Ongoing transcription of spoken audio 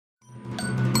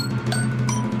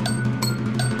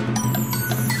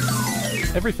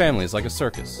Every family is like a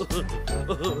circus.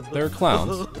 There are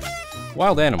clowns,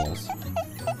 wild animals,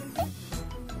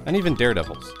 and even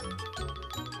daredevils.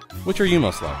 Which are you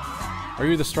most like? Are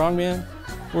you the strong man?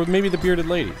 Or maybe the bearded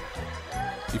lady?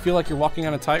 Do you feel like you're walking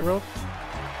on a tightrope?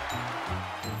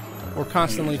 Or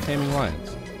constantly taming lions?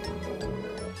 Do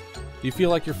you feel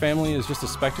like your family is just a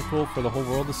spectacle for the whole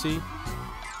world to see?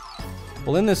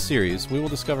 Well, in this series, we will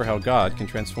discover how God can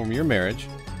transform your marriage,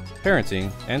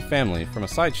 parenting, and family from a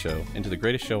sideshow into the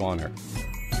greatest show on earth.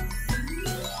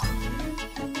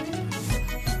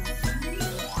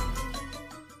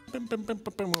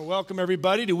 Welcome,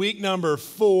 everybody, to week number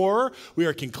 4. We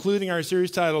are concluding our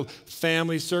series titled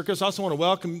Family Circus. I also want to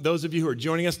welcome those of you who are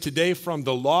joining us today from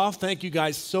the Loft. Thank you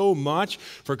guys so much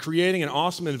for creating an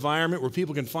awesome environment where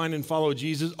people can find and follow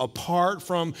Jesus apart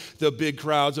from the big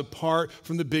crowds, apart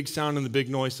from the big sound and the big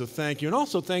noise. So thank you. And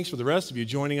also thanks for the rest of you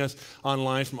joining us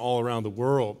online from all around the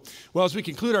world. Well, as we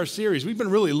conclude our series, we've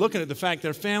been really looking at the fact that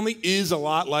our family is a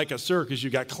lot like a circus.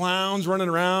 You've got clowns running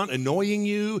around, annoying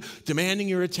you, demanding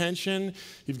your attention.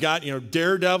 You've got,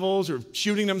 daredevils who are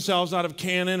shooting themselves out of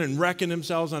cannon and wrecking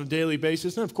themselves on a daily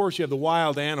basis. And, of course, you have the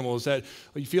wild animals that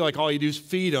you feel like all you do is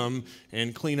feed them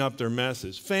and clean up their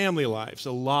messes. Family life's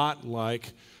a lot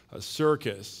like a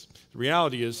circus. The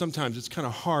reality is sometimes it's kind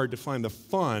of hard to find the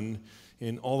fun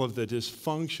in all of the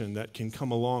dysfunction that can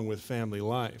come along with family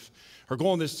life. Our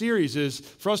goal in this series is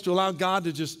for us to allow God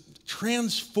to just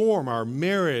transform our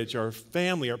marriage, our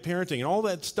family, our parenting, and all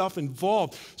that stuff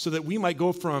involved so that we might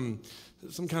go from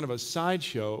some kind of a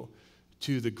sideshow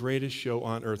to the greatest show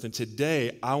on earth. And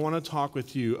today, I want to talk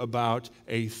with you about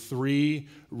a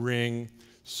 3-ring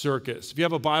circus. If you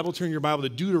have a Bible, turn your Bible to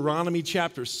Deuteronomy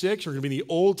chapter 6. We're going to be in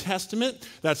the Old Testament.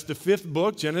 That's the 5th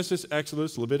book, Genesis,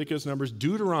 Exodus, Leviticus, Numbers,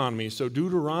 Deuteronomy. So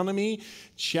Deuteronomy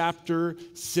chapter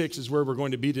 6 is where we're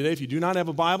going to be today. If you do not have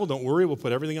a Bible, don't worry. We'll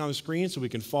put everything on the screen so we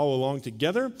can follow along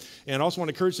together. And I also want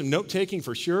to encourage some note-taking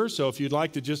for sure. So if you'd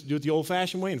like to just do it the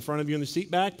old-fashioned way, in front of you in the seat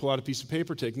back, pull out a piece of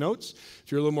paper, take notes.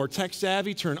 If you're a little more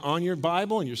tech-savvy, turn on your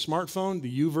Bible and your smartphone,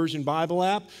 the YouVersion Bible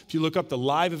app. If you look up the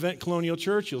live event Colonial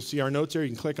Church, you'll see our notes there. You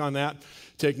can click on that,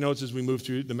 take notes as we move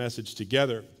through the message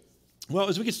together. Well,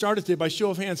 as we get started today, by show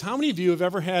of hands, how many of you have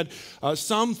ever had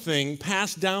something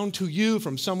passed down to you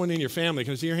from someone in your family?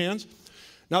 Can I see your hands?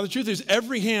 Now, the truth is,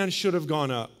 every hand should have gone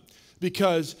up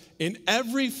because in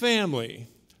every family,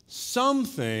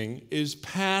 something is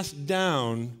passed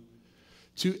down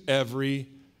to every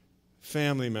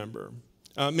family member.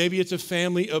 Maybe it's a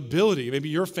family ability. Maybe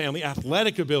your family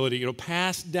athletic ability,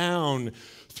 passed down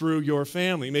through your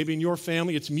family. Maybe in your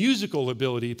family, it's musical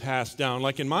ability passed down.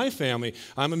 Like in my family,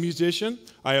 I'm a musician.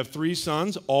 I have 3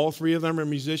 sons. All 3 of them are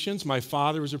musicians. My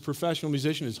father was a professional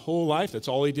musician his whole life. That's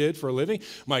all he did for a living.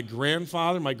 My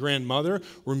grandfather, my grandmother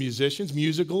were musicians.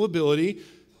 Musical ability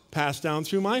passed down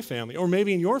through my family. Or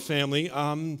maybe in your family,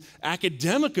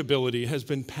 academic ability has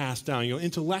been passed down,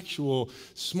 intellectual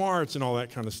smarts and all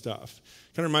that kind of stuff.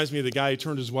 Kind of reminds me of the guy who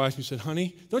turned to his wife and said,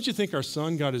 "Honey, don't you think our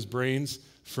son got his brains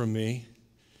from me?"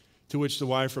 To which the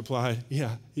wife replied,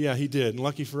 yeah, he did. And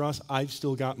lucky for us, I've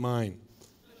still got mine.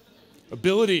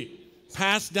 Ability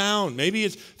passed down. Maybe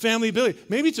it's family ability.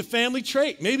 Maybe it's a family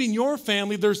trait. Maybe in your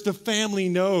family, there's the family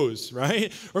nose,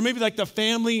 right? Or maybe like the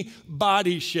family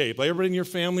body shape. Like everybody in your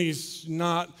family is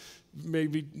not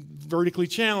maybe vertically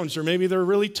challenged, or maybe they're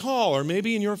really tall, or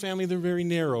maybe in your family they're very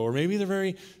narrow, or maybe they're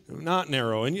very not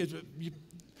narrow. And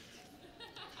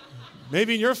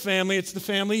maybe in your family, it's the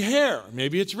family hair.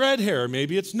 Maybe it's red hair.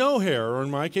 Maybe it's no hair, or in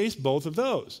my case, both of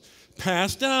those.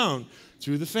 Passed down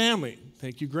through the family.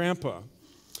 Thank you, Grandpa. I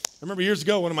remember years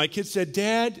ago, one of my kids said,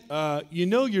 "Dad, you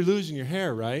know you're losing your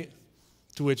hair, right?"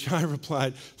 To which I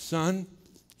replied, "Son,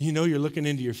 you know you're looking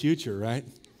into your future, right?"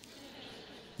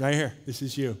 Right here, this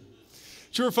is you.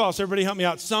 True or false? Everybody help me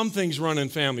out. Some things run in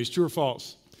families. True or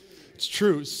false? It's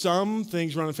true. Some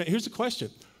things run in families. Here's the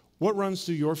question. What runs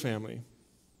through your family?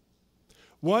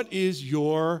 What is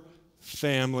your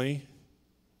family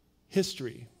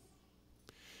history?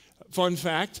 Fun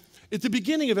fact, at the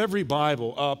beginning of every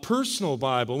Bible, a personal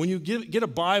Bible, when you get a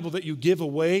Bible that you give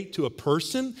away to a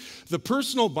person, the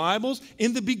personal Bibles,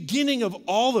 in the beginning of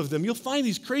all of them, you'll find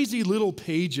these crazy little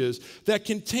pages that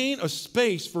contain a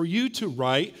space for you to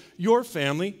write your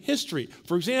family history.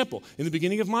 For example, in the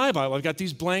beginning of my Bible, I've got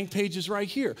these blank pages right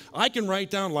here. I can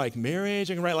write down like marriage,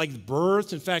 I can write like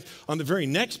births. In fact, on the very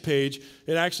next page,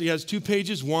 it actually has 2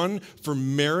 pages, one for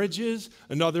marriages,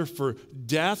 another for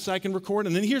deaths I can record.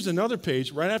 And then here's another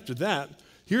page right after that.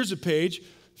 Here's a page,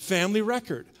 family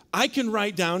record. I can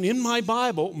write down in my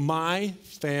Bible my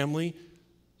family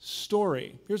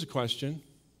story. Here's a question.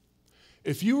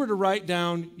 If you were to write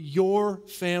down your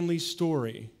family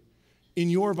story, in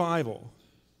your Bible,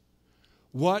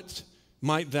 what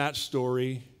might that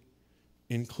story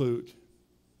include?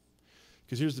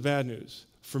 Because here's the bad news.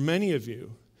 For many of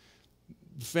you,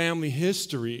 family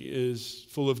history is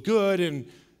full of good and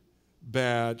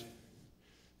bad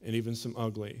and even some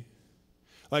ugly.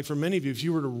 Like for many of you, if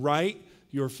you were to write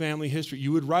your family history,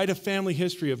 you would write a family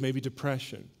history of maybe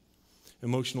depression,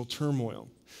 emotional turmoil.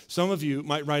 Some of you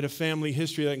might write a family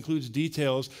history that includes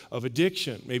details of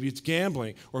addiction. Maybe it's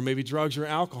gambling, or maybe drugs or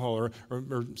alcohol,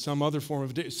 or some other form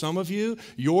of addiction. Some of you,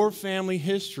 your family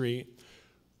history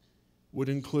would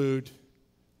include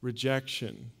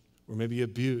rejection, or maybe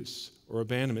abuse or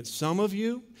abandonment. Some of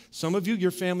you,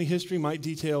 your family history might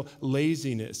detail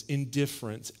laziness,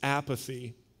 indifference,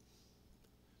 apathy.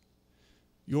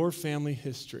 Your family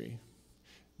history,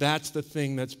 that's the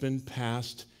thing that's been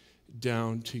passed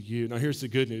down to you. Now here's the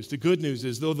good news. The good news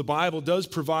is, though the Bible does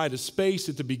provide a space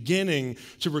at the beginning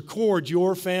to record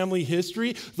your family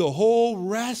history, the whole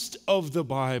rest of the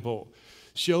Bible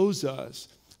shows us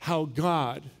how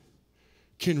God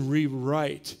can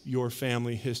rewrite your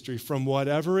family history from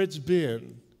whatever it's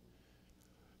been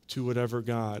to whatever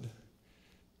God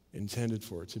intended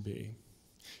for it to be.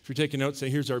 If you're taking notes, say,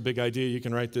 here's our big idea. You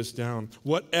can write this down.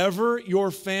 Whatever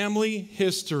your family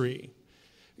history,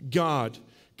 God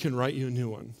can write you a new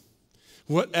one.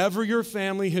 Whatever your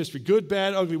family history, good,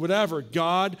 bad, ugly, whatever,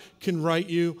 God can write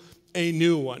you a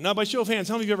new one. Now, by show of hands,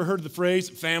 how many of you ever heard of the phrase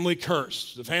family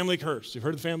curse? The family curse. You've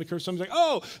heard of the family curse? Somebody's like,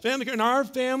 oh, family curse. In our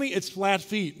family, it's flat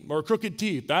feet or crooked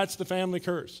teeth. That's the family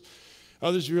curse.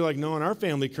 Others of you are like, no, in our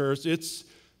family curse, it's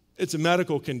a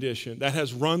medical condition that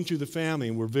has run through the family,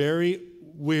 and we're very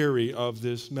weary of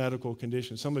this medical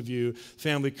condition. Some of you,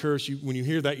 family curse, when you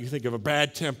hear that, you think of a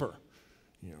bad temper.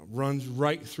 Runs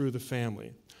right through the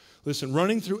family. Listen,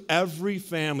 running through every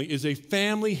family is a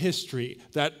family history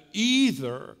that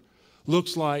either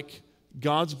looks like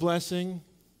God's blessing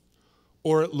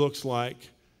or it looks like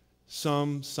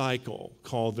some cycle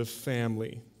called the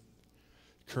family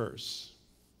curse.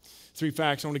 3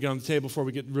 facts I want to get on the table before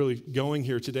we get really going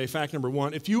here today. Fact number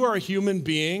 1, if you are a human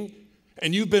being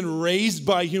and you've been raised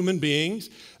by human beings,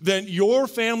 then your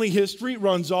family history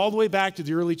runs all the way back to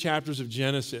the early chapters of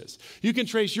Genesis. You can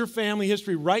trace your family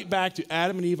history right back to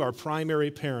Adam and Eve, our primary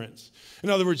parents.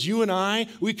 In other words, you and I,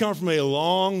 we come from a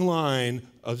long line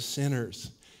of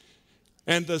sinners.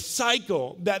 And the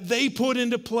cycle that they put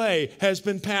into play has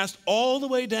been passed all the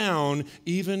way down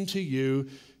even to you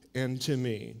and to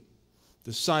me.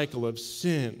 The cycle of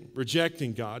sin,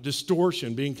 rejecting God,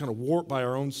 distortion, being kind of warped by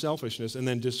our own selfishness, and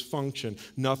then dysfunction.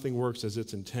 Nothing works as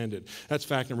it's intended. That's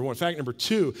fact number 1. Fact number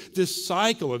 2, this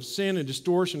cycle of sin and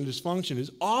distortion and dysfunction is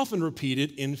often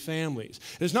repeated in families.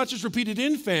 And it's not just repeated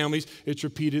in families, it's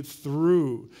repeated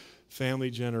through family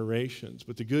generations.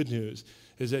 But the good news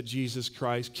is that Jesus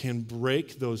Christ can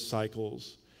break those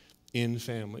cycles in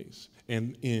families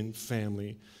and in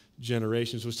family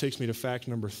generations, which takes me to fact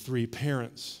number 3,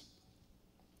 parents.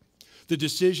 The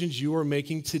decisions you are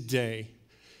making today,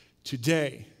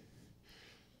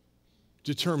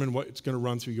 determine what's going to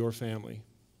run through your family.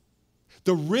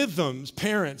 The rhythms,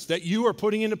 parents, that you are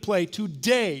putting into play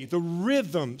today, the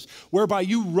rhythms whereby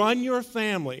you run your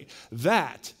family,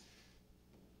 that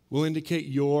will indicate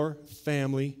your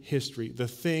family history, the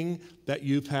thing that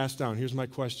you passed down. Here's my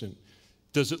question.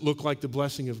 Does it look like the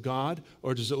blessing of God,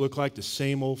 or does it look like the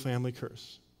same old family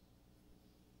curse?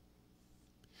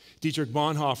 Dietrich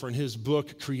Bonhoeffer, in his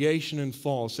book, Creation and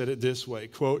Fall, said it this way,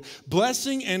 quote,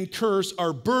 blessing and curse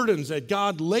are burdens that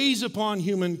God lays upon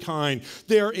humankind.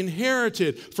 They are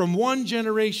inherited from one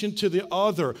generation to the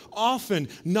other, often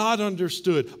not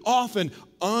understood, often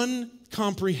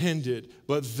uncomprehended,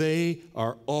 but they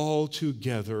are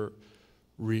altogether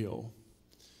real.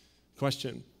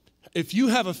 Question. If you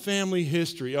have a family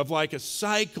history of like a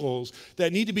cycles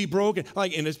that need to be broken,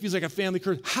 and it feels like a family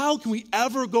curse, how can we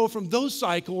ever go from those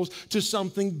cycles to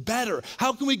something better?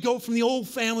 How can we go from the old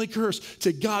family curse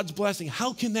to God's blessing?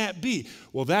 How can that be?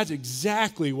 Well, that's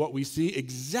exactly what we see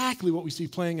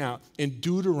playing out in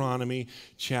Deuteronomy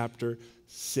chapter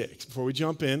 6. Before we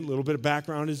jump in, a little bit of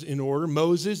background is in order.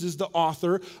 Moses is the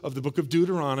author of the book of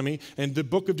Deuteronomy, and the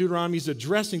book of Deuteronomy is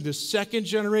addressing the second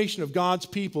generation of God's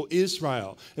people,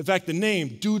 Israel. In fact, the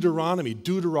name Deuteronomy,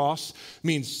 deuteros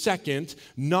means second,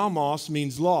 nomos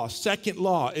means law, second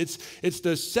law. It's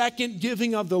the second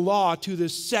giving of the law to the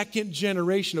second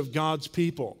generation of God's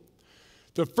people.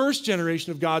 The first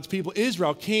generation of God's people,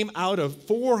 Israel, came out of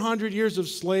 400 years of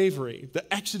slavery,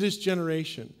 the Exodus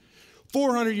generation.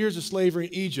 400 years of slavery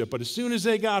in Egypt, but as soon as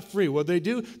they got free, what did they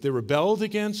do? They rebelled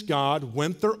against God,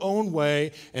 went their own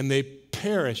way, and they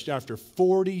perished after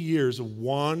 40 years of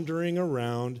wandering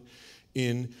around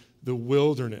in the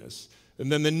wilderness.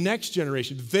 And then the next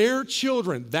generation, their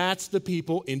children, that's the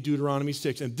people in Deuteronomy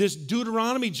 6. And this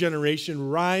Deuteronomy generation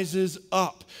rises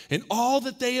up. And all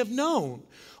that they have known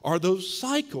are those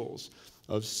cycles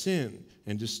of sin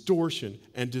and distortion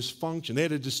and dysfunction. They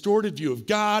had a distorted view of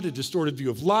God, a distorted view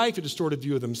of life, a distorted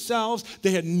view of themselves.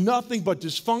 They had nothing but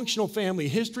dysfunctional family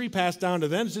history passed down to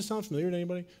them. Does this sound familiar to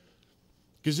anybody?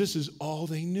 Because this is all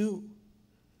they knew.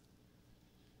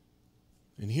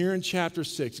 And here in chapter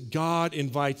 6, God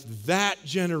invites that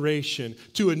generation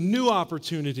to a new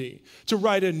opportunity to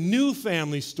write a new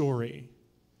family story,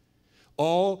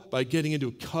 all by getting into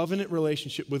a covenant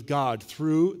relationship with God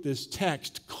through this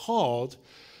text called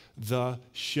the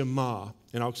Shema.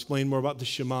 And I'll explain more about the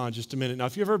Shema in just a minute. Now,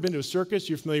 if you've ever been to a circus,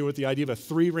 you're familiar with the idea of a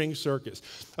three-ring circus.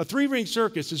 A three-ring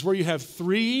circus is where you have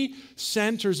three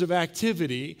centers of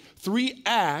activity, three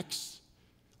acts,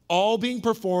 all being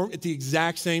performed at the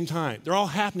exact same time. They're all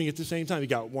happening at the same time. You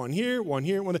got one here, one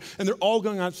there, and they're all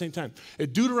going on at the same time.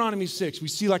 At Deuteronomy 6, we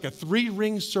see like a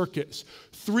three-ring circus.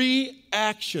 Three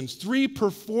actions, three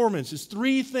performances,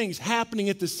 three things happening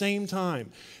at the same time.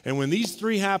 And when these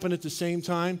three happen at the same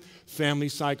time, family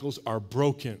cycles are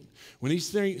broken. When these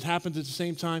things happen at the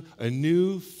same time, a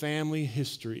new family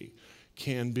history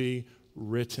can be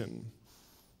written.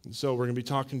 And so we're going to be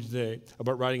talking today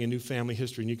about writing a new family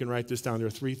history. And you can write this down. There are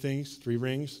three things, three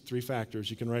rings, three factors.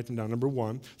 You can write them down. Number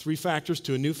one, three factors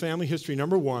to a new family history.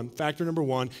 Factor number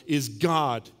one is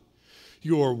God,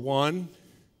 your one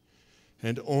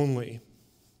and only.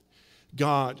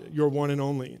 God, your one and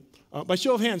only. By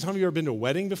show of hands, how many of you have ever been to a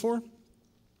wedding before?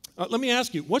 Let me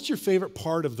ask you, what's your favorite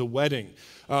part of the wedding?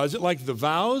 Is it like the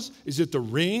vows? Is it the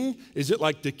ring? Is it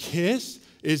like the kiss?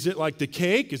 Is it like the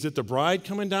cake? Is it the bride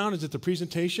coming down? Is it the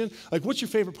presentation? Like, what's your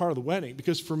favorite part of the wedding?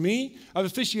 Because for me, I've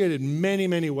officiated many,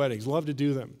 many weddings. Love to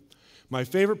do them. My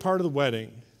favorite part of the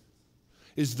wedding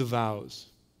is the vows.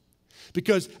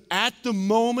 Because at the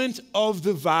moment of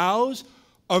the vows,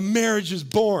 a marriage is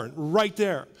born right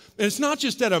there. And it's not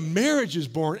just that a marriage is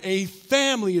born, a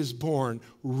family is born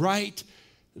right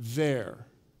there.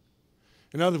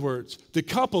 In other words, the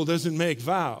couple doesn't make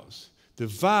vows. The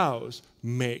vows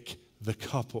make the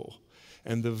couple,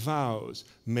 and the vows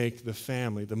make the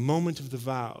family. The moment of the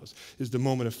vows is the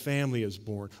moment a family is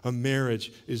born, a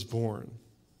marriage is born.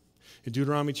 In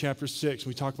Deuteronomy chapter 6,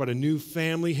 we talk about a new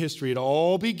family history. It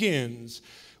all begins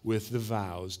with the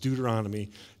vows. Deuteronomy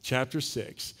chapter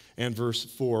 6 and verse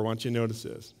 4. I want you to notice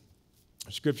this.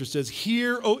 Scripture says,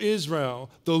 "Hear, O Israel,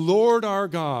 the Lord our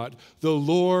God, the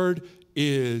Lord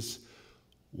is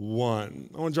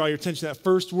one." I want to draw your attention to that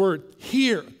first word,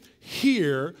 hear.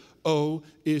 Hear, O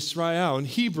Israel. In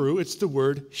Hebrew, it's the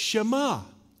word Shema.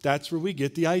 That's where we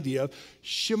get the idea of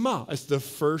Shema. It's the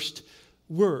first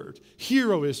word.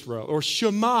 Hear, O Israel, or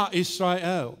Shema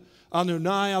Israel.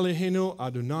 Adonai Eloheinu,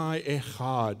 Adonai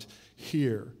Echad.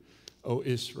 Hear, O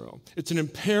Israel. It's an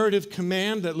imperative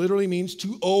command that literally means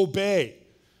to obey.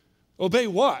 Obey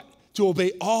what? To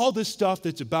obey all the stuff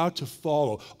that's about to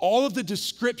follow. All of the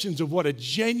descriptions of what a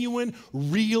genuine,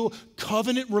 real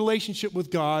covenant relationship with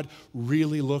God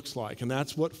really looks like. And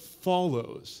that's what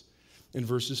follows in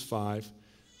verses 5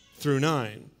 through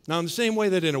 9. Now, in the same way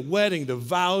that in a wedding, the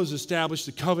vows establish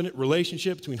the covenant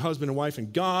relationship between husband and wife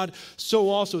and God, so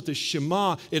also with the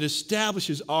Shema, it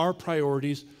establishes our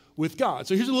priorities with God.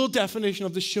 So here's a little definition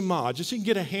of the Shema, just so you can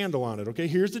get a handle on it, okay?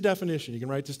 Here's the definition. You can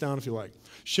write this down if you like.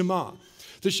 Shema.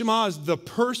 The Shema is the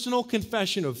personal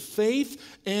confession of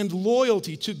faith and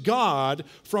loyalty to God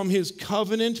from his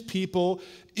covenant people,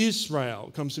 Israel.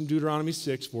 It comes from Deuteronomy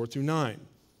 6, 4 through 9.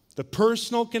 The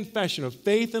personal confession of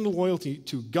faith and loyalty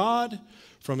to God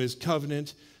from his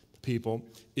covenant people,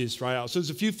 Israel. So there's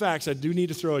a few facts I do need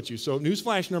to throw at you. So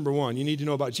newsflash number one, you need to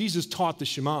know about Jesus taught the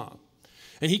Shema.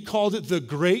 And he called it the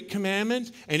great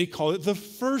commandment, and he called it the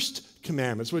first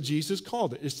commandment. That's what Jesus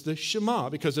called it. It's the Shema,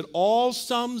 because it all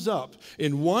sums up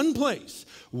in one place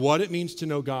what it means to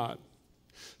know God.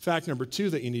 Fact number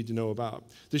two that you need to know about.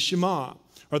 The Shema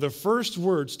are the first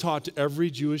words taught to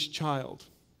every Jewish child.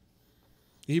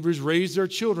 The Hebrews raised their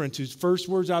children to first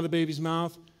words out of the baby's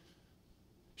mouth,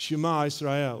 Shema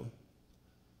Israel.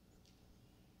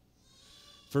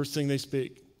 First thing they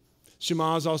speak.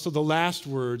 Shema is also the last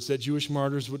words that Jewish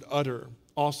martyrs would utter.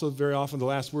 Also, very often, the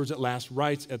last words at last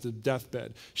rites at the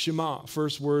deathbed. Shema,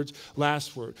 first words,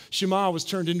 last word. Shema was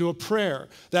turned into a prayer.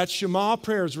 That Shema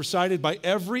prayer is recited by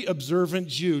every observant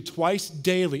Jew twice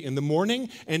daily, in the morning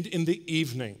and in the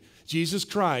evening. Jesus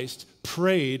Christ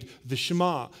prayed the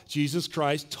Shema. Jesus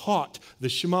Christ taught the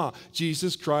Shema.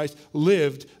 Jesus Christ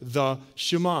lived the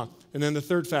Shema. And then the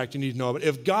third fact you need to know about,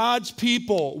 if God's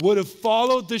people would have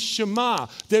followed the Shema,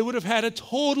 they would have had a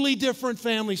totally different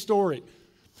family story.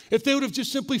 If they would have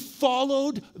just simply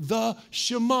followed the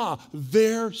Shema,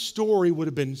 their story would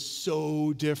have been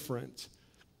so different.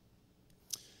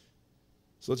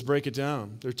 So let's break it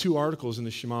down. There are two articles in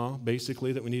the Shema,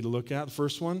 basically, that we need to look at. The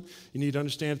first one, you need to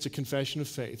understand it's a confession of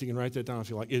faith. You can write that down if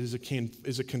you like. It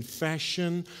is a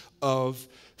confession of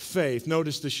faith.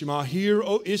 Notice the Shema. Hear,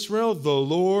 O Israel, the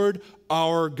Lord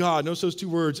our God. Notice those two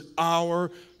words,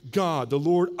 our God. The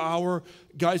Lord our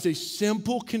God is a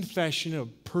simple confession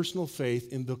of personal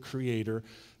faith in the Creator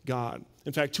God.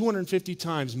 In fact, 250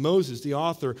 times Moses, the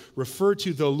author, referred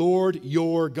to the Lord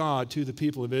your God to the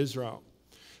people of Israel.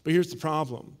 But here's the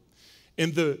problem.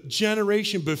 In the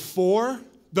generation before,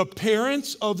 the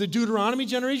parents of the Deuteronomy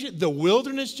generation, the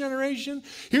wilderness generation,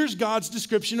 here's God's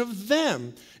description of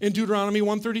them in Deuteronomy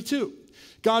 132.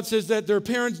 God says that their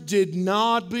parents did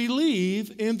not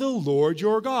believe in the Lord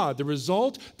your God. The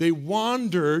result, they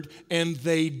wandered and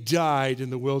they died in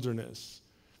the wilderness.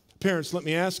 Parents, let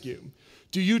me ask you,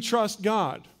 do you trust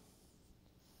God?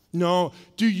 No.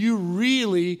 Do you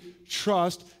really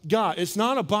trust God? It's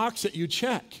not a box that you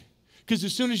check. Because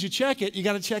as soon as you check it, you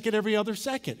got to check it every other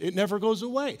second. It never goes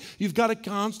away. You've got to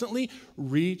constantly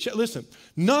recheck. Listen,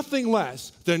 nothing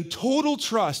less than total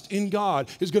trust in God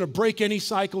is going to break any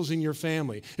cycles in your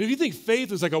family. And if you think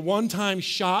faith is like a one-time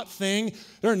shot thing,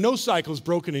 there are no cycles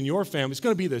broken in your family. It's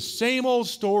going to be the same old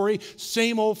story,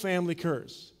 same old family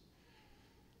curse.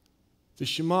 The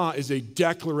Shema is a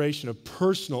declaration of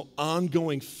personal,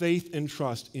 ongoing faith and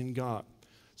trust in God.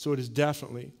 So it is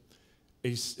definitely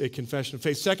a confession of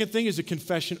faith. Second thing is a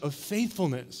confession of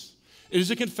faithfulness. It is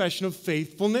a confession of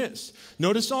faithfulness.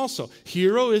 Notice also,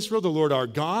 hear, O Israel, the Lord our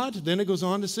God. Then it goes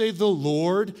on to say, the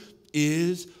Lord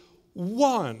is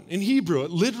one. In Hebrew,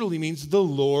 it literally means the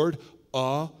Lord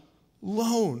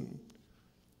alone.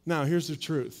 Now, here's the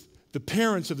truth. The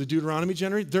parents of the Deuteronomy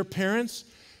generation, their parents,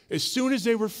 as soon as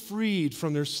they were freed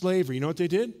from their slavery, you know what they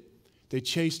did? They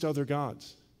chased other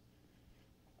gods.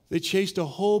 They chased a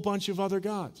whole bunch of other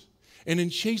gods. And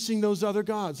in chasing those other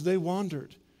gods, they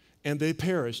wandered and they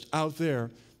perished out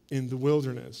there in the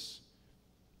wilderness.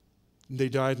 They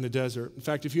died in the desert. In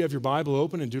fact, if you have your Bible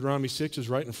open and Deuteronomy 6 is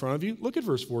right in front of you, look at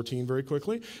verse 14 very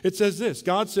quickly. It says this.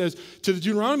 God says to the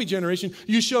Deuteronomy generation,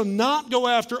 you shall not go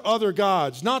after other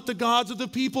gods, not the gods of the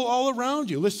people all around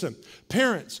you. Listen,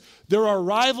 parents, there are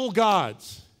rival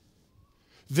gods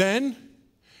then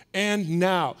and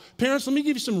now. Parents, let me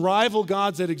give you some rival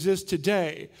gods that exist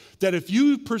today, that if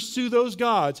you pursue those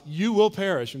gods, you will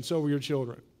perish, and so will your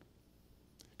children.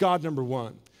 God number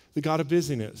one, the God of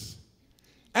busyness.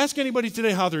 Ask anybody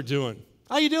today how they're doing.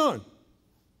 How you doing?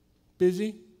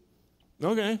 Busy?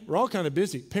 Okay, we're all kind of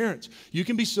busy. Parents, you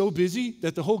can be so busy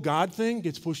that the whole God thing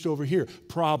gets pushed over here.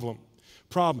 Problem.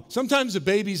 Sometimes the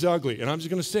baby's ugly, and I'm just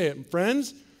going to say it.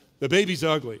 Friends, the baby's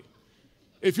ugly.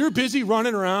 If you're busy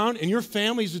running around and your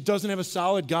family doesn't have a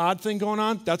solid God thing going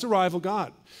on, that's a rival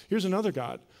God. Here's another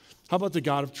God. How about the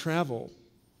God of travel?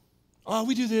 Oh,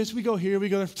 we do this, we go here, we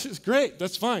go there. It's great,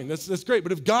 that's fine, that's great.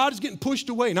 But if God is getting pushed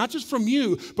away, not just from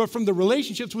you, but from the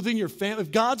relationships within your family,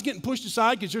 if God's getting pushed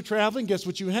aside because you're traveling, guess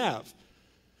what you have?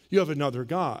 You have another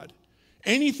God.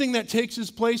 Anything that takes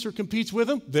his place or competes with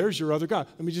him, there's your other God.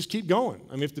 Let me just keep going.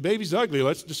 I mean, if the baby's ugly,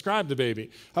 let's describe the baby.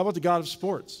 How about the God of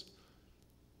sports?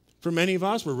 For many of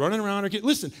us, we're running around.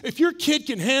 Listen, if your kid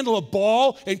can handle a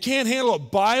ball and can't handle a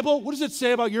Bible, what does it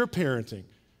say about your parenting?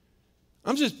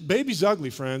 Baby's ugly,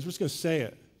 friends. We're just going to say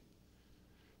it.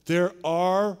 There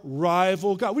are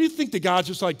rival gods. What do you think the God's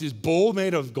just like this bowl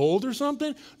made of gold or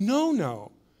something?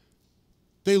 No.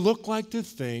 They look like the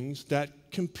things that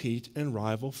compete and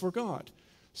rival for God.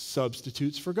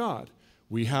 Substitutes for God.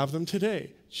 We have them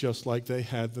today, just like they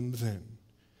had them then.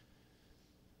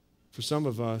 For some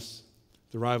of us,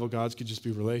 the rival gods could just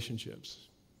be relationships,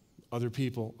 other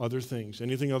people, other things,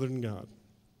 anything other than God.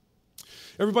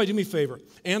 Everybody do me a favor.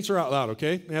 Answer out loud,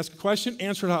 okay? Ask a question,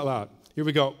 answer it out loud. Here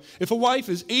we go. If a wife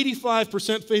is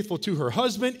 85% faithful to her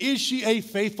husband, is she a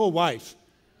faithful wife?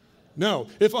 No.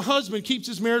 If a husband keeps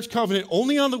his marriage covenant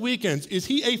only on the weekends, is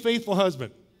he a faithful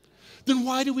husband? Then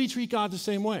why do we treat God the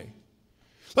same way?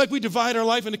 Like we divide our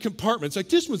life into compartments. Like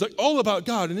this one's like all about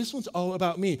God and this one's all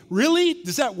about me. Really?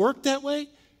 Does that work that way?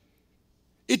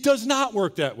 It does not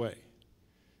work that way.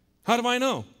 How do I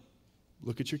know?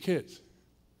 Look at your kids.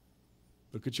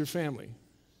 Look at your family.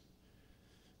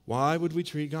 Why would we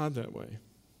treat God that way?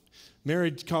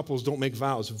 Married couples don't make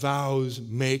vows. Vows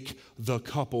make the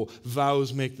couple.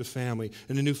 Vows make the family.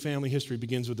 And a new family history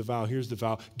begins with the vow. Here's the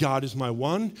vow. God is my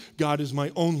one. God is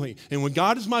my only. And when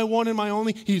God is my one and my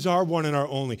only, he's our one and our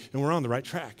only. And we're on the right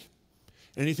track.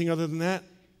 Anything other than that,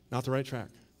 not the right track.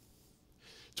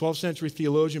 12th century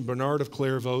theologian Bernard of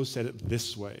Clairvaux said it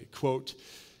this way, quote,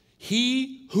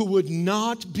 "He who would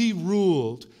not be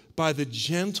ruled by the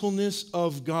gentleness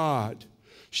of God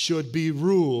should be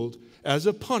ruled as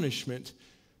a punishment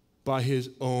by his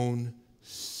own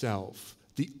self,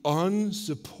 the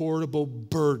unsupportable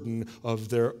burden of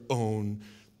their own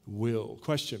will."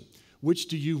 Question, which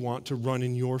do you want to run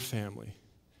in your family?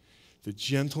 The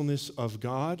gentleness of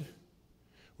God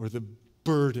or the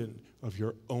burden of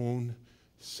your own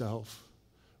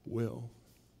self-will?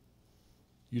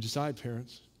 You decide,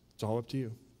 parents. It's all up to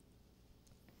you.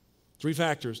 3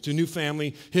 factors to new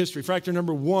family history. Factor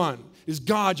number 1 is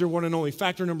God, your one and only.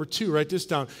 Factor number 2, write this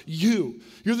down, you're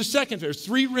the second. There's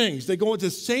 3 rings. They go at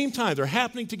the same time. They're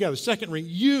happening together. Second ring,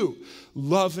 you,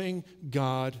 loving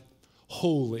God,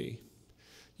 holy.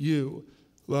 You,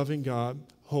 loving God,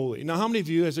 holy. Now, how many of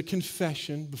you, as a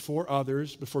confession before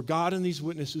others, before God and these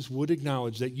witnesses, would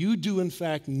acknowledge that you do, in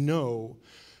fact, know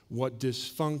what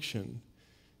dysfunction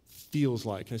feels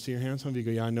like? Can I see your hands? Some of you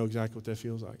go, yeah, I know exactly what that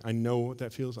feels like. I know what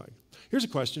that feels like. Here's a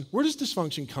question. Where does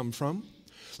dysfunction come from?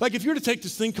 Like if you were to take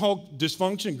this thing called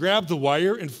dysfunction, grab the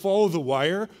wire and follow the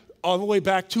wire all the way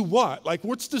back to what? Like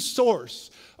what's the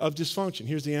source of dysfunction?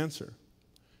 Here's the answer.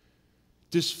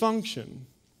 Dysfunction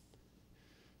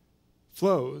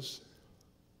flows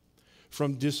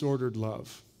from disordered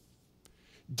love.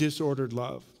 Disordered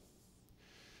love.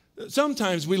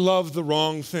 Sometimes we love the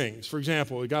wrong things. For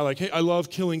example, a guy like, hey, I love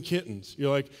killing kittens. You're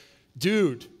like,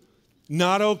 dude,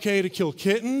 not okay to kill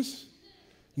kittens,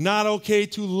 not okay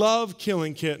to love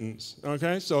killing kittens,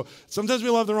 okay? So sometimes we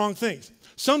love the wrong things.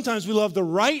 Sometimes we love the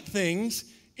right things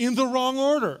in the wrong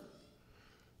order.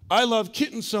 I love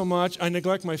kittens so much, I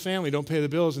neglect my family, don't pay the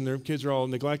bills, and their kids are all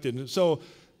neglected. And so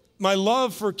my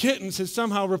love for kittens has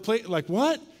somehow replaced, like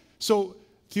what? So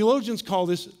theologians call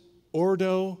this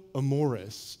ordo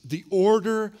amoris, the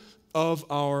order of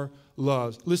our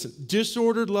loves. Listen,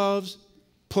 disordered loves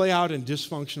play out in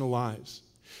dysfunctional lives.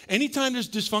 Anytime there's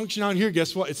dysfunction out here,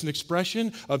 guess what? It's an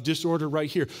expression of disorder right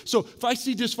here. So if I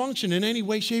see dysfunction in any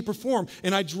way, shape, or form,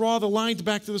 and I draw the line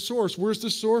back to the source, where's the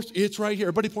source? It's right here.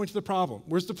 Everybody point to the problem.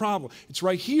 Where's the problem? It's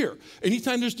right here.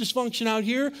 Anytime there's dysfunction out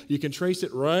here, you can trace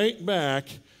it right back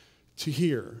to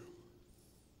here.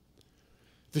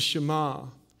 The Shema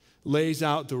lays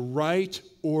out the right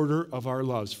order of our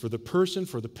loves for the person,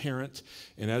 for the parent,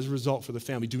 and as a result for the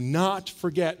family. Do not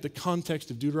forget the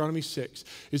context of Deuteronomy 6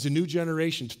 is a new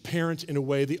generation to parent in a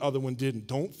way the other one didn't.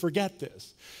 Don't forget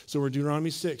this. So we're in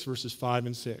Deuteronomy 6, verses 5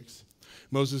 and 6.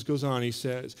 Moses goes on, he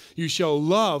says, you shall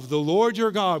love the Lord your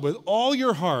God with all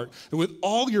your heart and with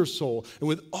all your soul and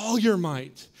with all your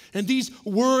might. And these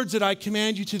words that I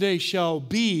command you today shall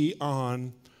be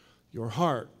on your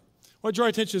heart. I want to draw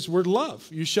attention to this word love.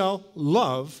 You shall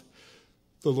love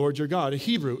the Lord your God. In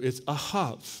Hebrew, it's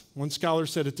ahav. One scholar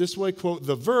said it this way, quote,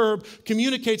 the verb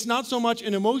communicates not so much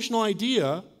an emotional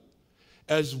idea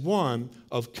as one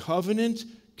of covenant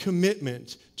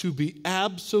commitment to be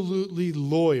absolutely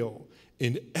loyal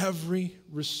in every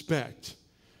respect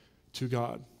to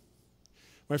God.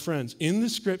 My friends, in the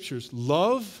scriptures,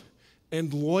 love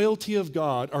and loyalty of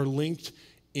God are linked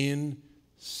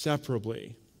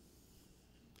inseparably.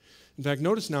 In fact,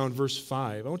 notice now in verse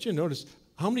 5, I want you to notice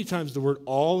how many times the word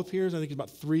all appears. I think it's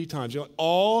about 3 times. You're like,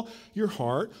 all your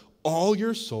heart, all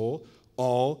your soul,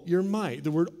 all your might. The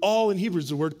word all in Hebrew is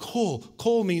the word kol.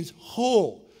 Kol means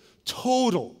whole,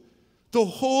 total, the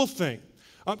whole thing.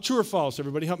 True or false,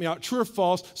 everybody? Help me out. True or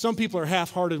false? Some people are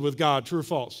half-hearted with God. True or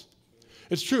false?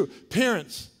 It's true.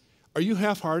 Parents, are you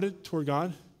half-hearted toward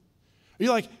God? Are you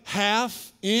like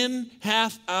half in,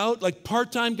 half out? Like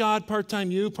part-time God,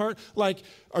 part-time you?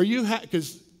 Are you,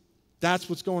 because that's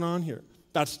what's going on here.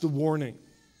 That's the warning.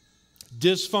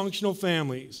 Dysfunctional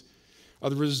families are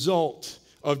the result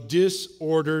of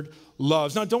disordered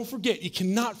loves. Now, don't forget, you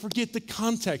cannot forget the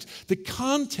context. The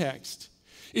context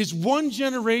is one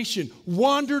generation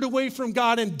wandered away from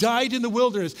God and died in the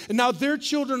wilderness. And now their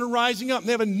children are rising up and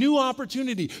they have a new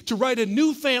opportunity to write a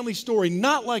new family story,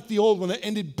 not like the old one that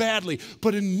ended badly,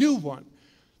 but a new one.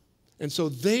 And so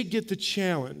they get the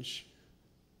challenge.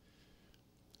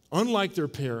 Unlike their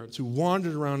parents who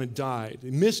wandered around and died, they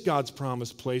missed God's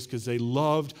promised place because they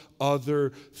loved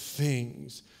other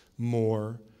things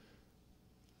more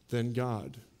than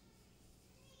God.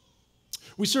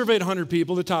 We surveyed 100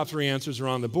 people. The top 3 answers are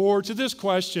on the board to this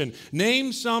question.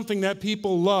 Name something that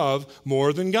people love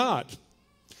more than God.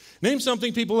 Name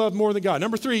something people love more than God.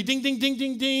 Number 3, ding, ding, ding,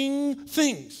 ding, ding,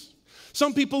 things.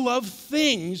 Some people love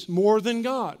things more than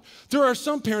God. There are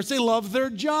some parents, they love their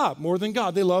job more than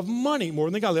God. They love money more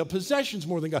than God. They love possessions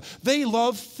more than God. They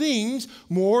love things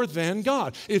more than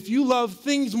God. If you love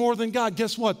things more than God,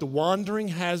 guess what? The wandering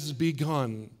has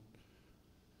begun.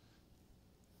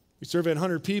 We surveyed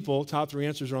 100 people. Top 3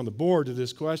 answers are on the board to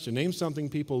this question. Name something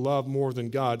people love more than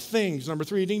God. Things. Number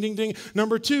 3, ding, ding, ding.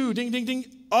 Number 2, ding, ding, ding.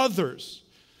 Others.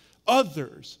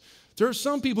 Others. There are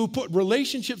some people who put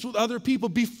relationships with other people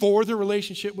before their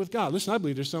relationship with God. Listen, I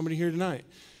believe there's somebody here tonight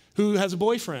who has a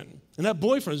boyfriend, and that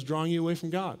boyfriend is drawing you away from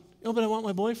God. Oh, but I want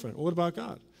my boyfriend. Well, what about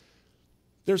God?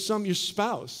 There's your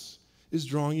spouse is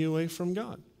drawing you away from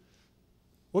God.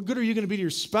 What good are you going to be to your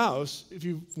spouse if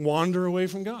you wander away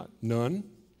from God? None.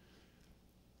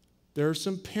 There are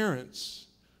some parents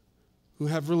who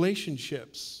have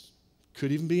relationships,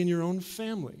 could even be in your own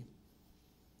family.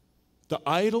 The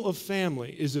idol of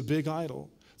family is a big idol.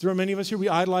 There are many of us here, we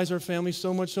idolize our family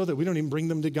so much so that we don't even bring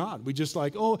them to God. We just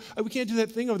like, oh, we can't do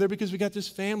that thing over there because we got this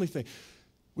family thing.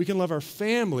 We can love our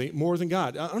family more than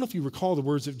God. I don't know if you recall the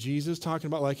words of Jesus talking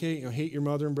about like, hey, hate your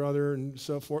mother and brother and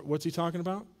so forth. What's he talking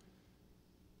about?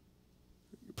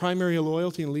 Primary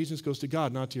loyalty and allegiance goes to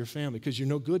God, not to your family, because you're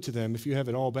no good to them if you have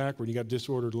it all backward and you got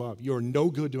disordered love. You're no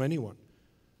good to anyone.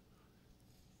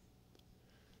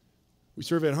 We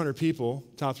surveyed 100 people.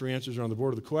 Top 3 answers are on the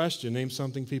board of the question. Name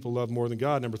something people love more than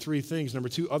God. Number 3, things. Number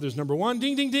 2, others. Number 1,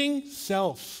 ding, ding, ding,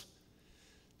 self.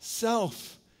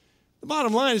 Self. The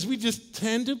bottom line is we just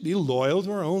tend to be loyal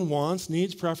to our own wants,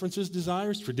 needs, preferences,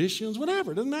 desires, traditions,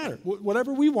 whatever. It doesn't matter.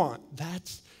 Whatever we want.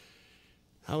 That's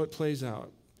how it plays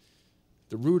out.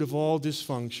 The root of all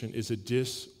dysfunction is a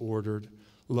disordered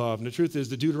love. And the truth is,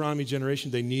 the Deuteronomy generation,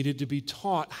 they needed to be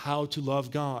taught how to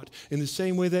love God in the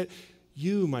same way that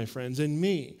you, my friends, and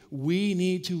me, we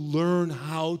need to learn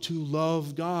how to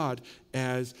love God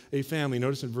as a family.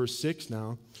 Notice in verse 6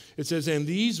 now, it says, and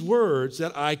these words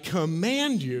that I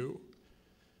command you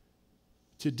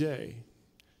today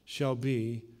shall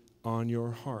be on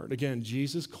your heart. Again,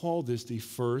 Jesus called this the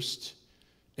first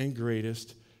and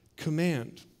greatest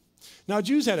command. Now,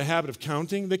 Jews had a habit of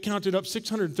counting. They counted up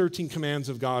 613 commands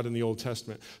of God in the Old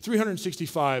Testament,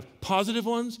 365 positive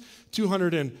ones,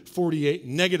 248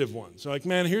 negative ones. So like,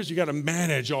 man, you got to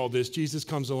manage all this. Jesus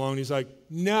comes along. He's like,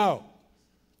 no,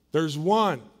 there's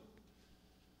one.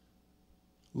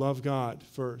 Love God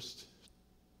first.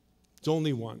 It's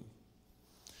only one.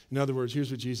 In other words,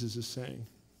 here's what Jesus is saying.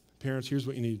 Parents, here's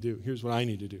what you need to do. Here's what I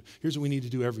need to do. Here's what we need to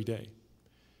do every day.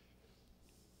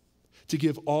 To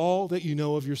give all that you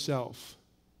know of yourself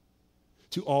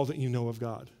to all that you know of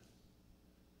God.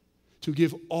 To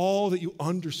give all that you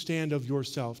understand of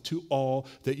yourself to all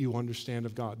that you understand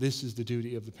of God. This is the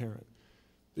duty of the parent.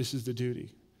 This is the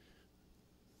duty.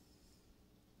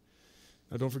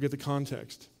 Now don't forget the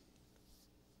context.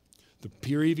 The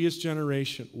previous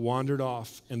generation wandered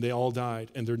off and they all died,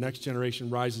 and their next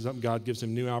generation rises up and God gives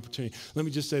them new opportunity. Let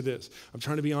me just say this. I'm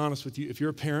trying to be honest with you. If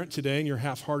you're a parent today and you're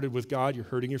half-hearted with God, you're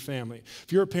hurting your family.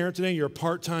 If you're a parent today and you're a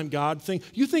part-time God thing,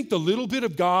 you think the little bit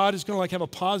of God is going to have a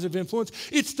positive influence?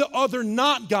 It's the other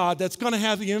not God that's going to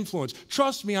have the influence.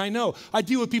 Trust me, I know. I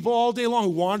deal with people all day long who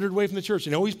wandered away from the church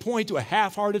and always point to a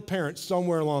half-hearted parent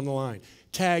somewhere along the line.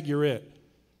 Tag, you're it.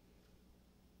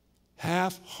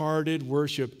 Half-hearted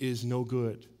worship is no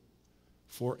good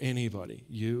for anybody,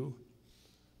 you,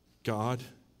 God,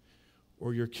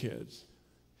 or your kids.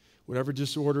 Whatever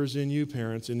disorder is in you,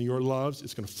 parents, in your loves,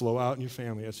 it's going to flow out in your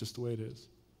family. That's just the way it is.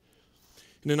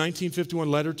 In a 1951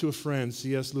 letter to a friend,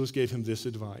 C.S. Lewis gave him this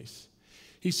advice.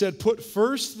 He said, put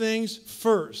first things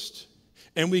first,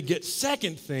 and we get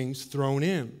second things thrown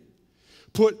in.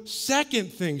 Put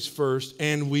second things first,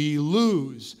 and we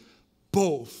lose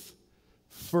both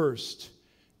first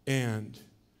and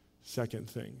second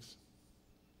things.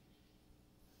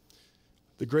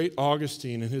 The great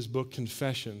Augustine in his book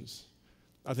Confessions,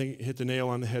 I think hit the nail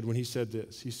on the head when he said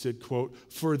this. He said, quote,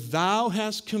 for thou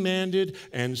hast commanded,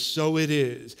 and so it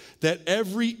is, that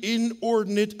every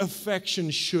inordinate affection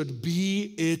should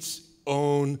be its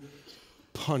own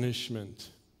punishment.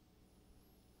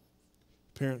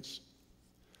 Parents,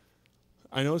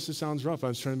 I know this sounds rough. I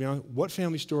was trying to be honest. What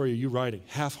family story are you writing?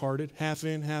 Half-hearted, half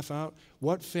in, half out?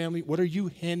 What are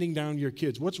you handing down to your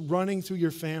kids? What's running through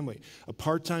your family? A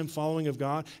part-time following of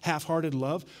God? Half-hearted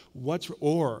love?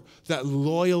 Or that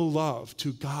loyal love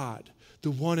to God,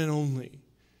 the one and only?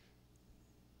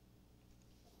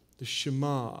 The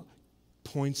Shema,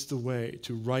 points the way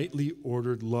to rightly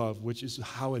ordered love, which is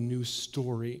how a new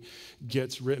story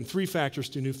gets written. 3 factors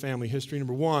to new family history.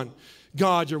 Number 1,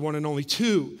 God, your one and only.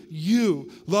 2,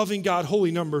 you, loving God,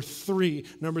 holy. Number 3,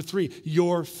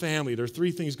 your family. There are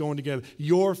 3 things going together.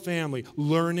 Your family,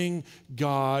 learning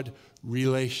God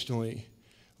relationally.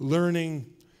 Learning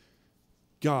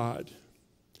God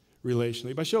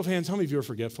relationally. By show of hands, how many of you are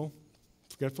forgetful?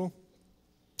 Forgetful?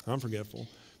 I'm forgetful.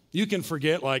 You can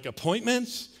forget like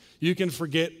appointments. You can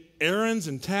forget errands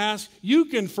and tasks. You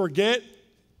can forget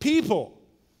people.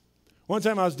 One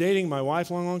time I was dating my wife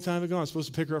a long, long time ago. I was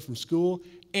supposed to pick her up from school,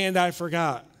 and I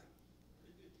forgot.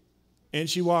 And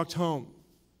she walked home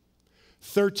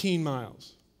 13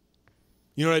 miles.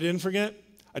 You know what I didn't forget?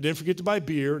 I didn't forget to buy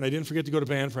beer, and I didn't forget to go to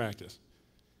band practice.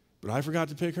 But I forgot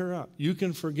to pick her up. You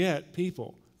can forget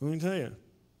people. Let me tell you,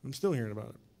 I'm still hearing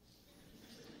about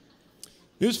it.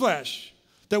 Newsflash.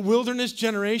 That wilderness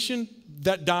generation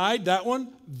that died, that one,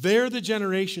 they're the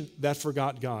generation that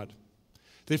forgot God.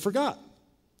 They forgot.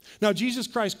 Now, Jesus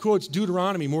Christ quotes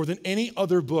Deuteronomy more than any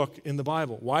other book in the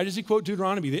Bible. Why does he quote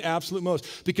Deuteronomy the absolute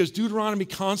most? Because Deuteronomy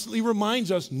constantly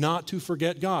reminds us not to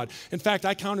forget God. In fact,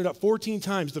 I counted up 14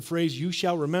 times the phrase, you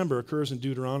shall remember, occurs in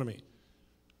Deuteronomy.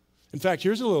 In fact,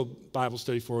 here's a little Bible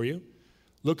study for you.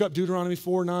 Look up Deuteronomy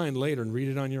 4:9 later and read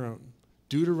it on your own.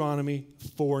 Deuteronomy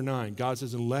 4:9. God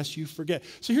says, unless you forget.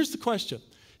 So here's the question.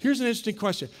 Here's an interesting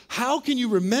question. How can you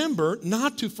remember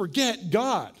not to forget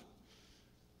God?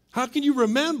 How can you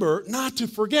remember not to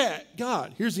forget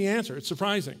God? Here's the answer. It's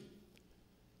surprising.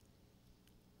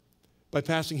 By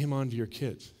passing him on to your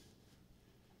kids.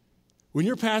 When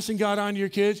you're passing God on to your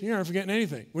kids, you're not forgetting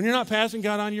anything. When you're not passing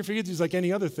God on to your kids, he's like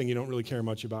any other thing you don't really care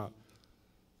much about.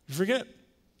 You forget.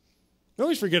 You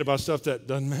always forget about stuff that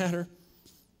doesn't matter.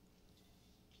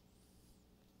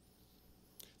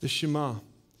 The Shema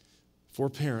for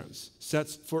parents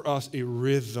sets for us a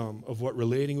rhythm of what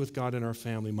relating with God in our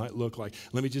family might look like.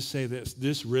 Let me just say this.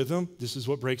 This rhythm, this is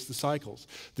what breaks the cycles.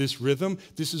 This rhythm,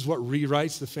 this is what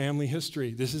rewrites the family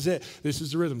history. This is it. This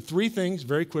is the rhythm. 3 things,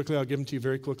 very quickly. I'll give them to you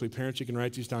very quickly. Parents, you can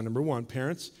write these down. Number 1,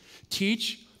 parents,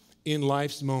 teach in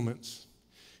life's moments.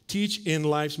 Teach in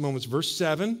life's moments. Verse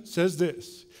 7 says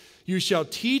this. You shall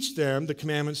teach them the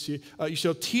commandments. You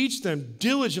shall teach them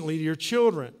diligently to your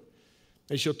children.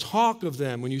 And you shall talk of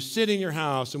them when you sit in your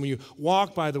house and when you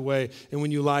walk by the way and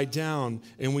when you lie down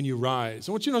and when you rise.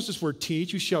 I want you to notice this word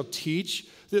teach. You shall teach.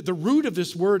 The root of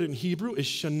this word in Hebrew is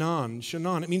shanan.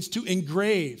 Shanan. It means to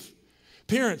engrave.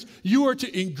 Parents, you are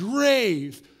to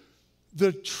engrave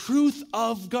the truth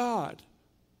of God.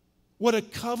 What a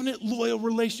covenant, loyal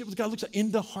relationship with God looks like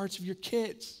in the hearts of your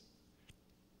kids.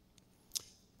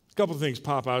 A couple of things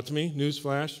pop out to me.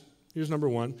 Newsflash. Here's number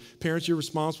 1. Parents, you're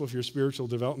responsible for your spiritual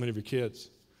development of your kids.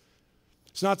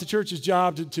 It's not the church's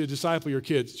job to disciple your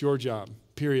kids. It's your job,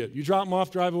 period. You drop them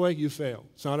off, drive away, you fail.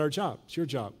 It's not our job. It's your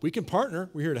job. We can partner.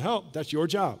 We're here to help. That's your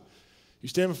job. You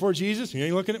stand before Jesus, he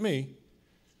ain't looking at me.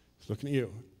 He's looking at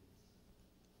you.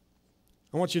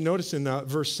 I want you to notice in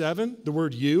verse 7, the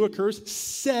word you occurs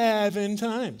 7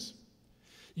 times.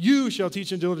 You shall teach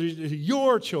them diligently to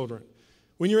your children.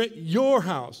 When you're at your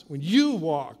house, when you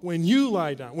walk, when you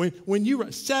lie down, when you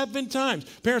run, 7 times.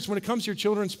 Parents, when it comes to your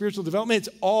children's spiritual development,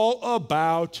 it's all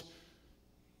about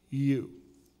you.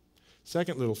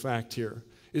 Second little fact here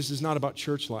is this is not about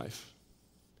church life.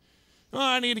 Oh,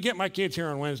 I need to get my kids here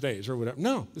on Wednesdays or whatever.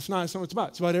 No, it's not what it's about.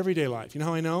 It's about everyday life. You know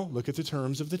how I know? Look at the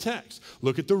terms of the text.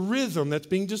 Look at the rhythm that's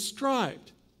being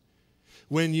described.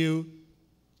 When you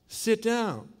sit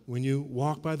down, when you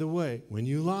walk by the way, when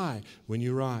you lie, when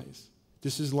you rise.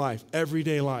 This is life,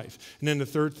 everyday life. And then the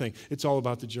third thing, it's all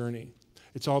about the journey.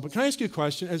 It's all about, can I ask you a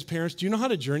question as parents? Do you know how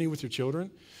to journey with your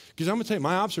children? Because I'm going to tell you,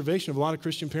 my observation of a lot of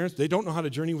Christian parents, they don't know how to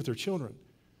journey with their children.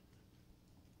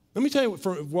 Let me tell you,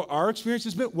 from what our experience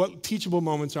has been, what teachable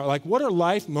moments are like. What are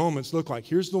life moments look like?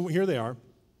 Here they are.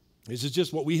 This is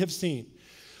just what we have seen.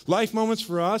 Life moments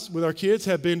for us with our kids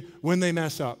have been when they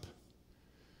mess up.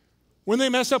 When they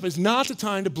mess up is not the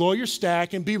time to blow your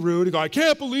stack and be rude and go, I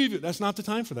can't believe it. That's not the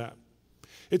time for that.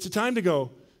 It's a time to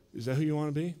go, is that who you want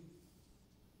to be?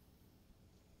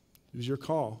 It was your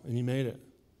call, and you made it.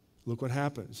 Look what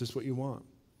happened. Is this what you want?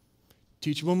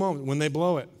 Teachable moment, when they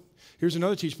blow it. Here's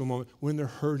another teachable moment, when they're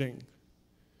hurting.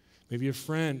 Maybe a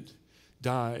friend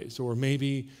dies, or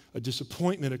maybe a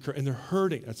disappointment occurs, and they're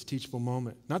hurting. That's a teachable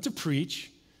moment. Not to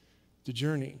preach, the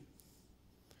journey.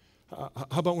 How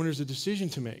about when there's a decision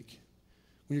to make?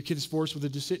 When your kid is forced with a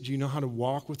decision, do you know how to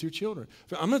walk with your children?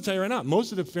 I'm going to tell you right now,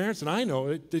 most of the parents that I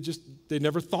know, they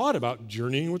never thought about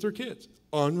journeying with their kids.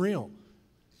 Unreal.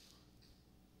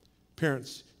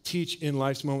 Parents, teach in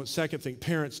life's moments. Second thing,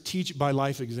 parents, teach by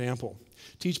life example.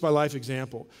 Teach by life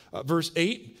example. Verse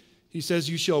 8, he says,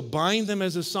 you shall bind them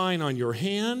as a sign on your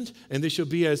hand, and they shall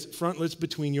be as frontlets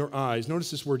between your eyes.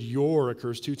 Notice this word your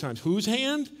occurs 2 times. Whose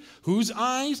hand? Whose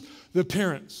eyes? The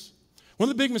parents. One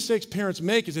of the big mistakes parents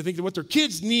make is they think that what their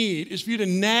kids need is for you to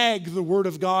nag the word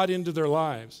of God into their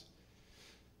lives.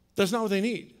 That's not what they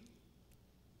need.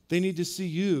 They need to see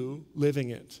you living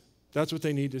it. That's what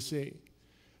they need to see.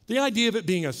 The idea of it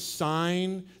being a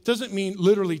sign doesn't mean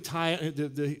literally tie it.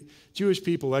 The Jewish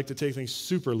people like to take things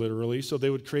super literally, so they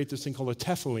would create this thing called a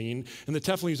tefillin, and the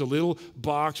tefillin is a little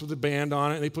box with a band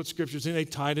on it, and they put scriptures in, they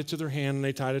tied it to their hand, and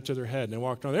they tied it to their head, and they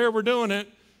walked around, there, we're doing it.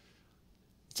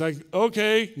 It's like,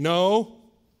 okay, no.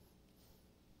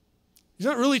 He's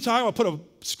not really talking about put a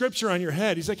scripture on your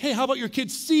head. He's like, hey, how about your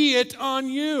kids see it on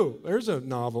you? There's a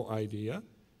novel idea. I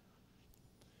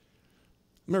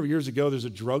remember years ago, there's a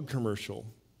drug commercial.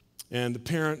 And the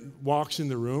parent walks in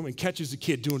the room and catches the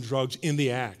kid doing drugs in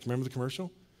the act. Remember the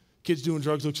commercial? Kid's doing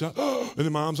drugs, looks up, and the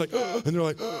mom's like, and they're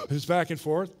like, and it's back and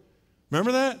forth.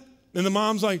 Remember that? And the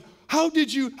mom's like, how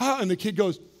did you, how? And the kid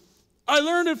goes, I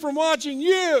learned it from watching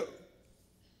you.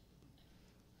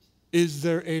 Is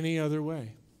there any other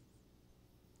way?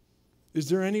 Is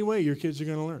there any way your kids are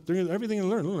going to learn? Everything they'll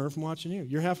learn from watching you.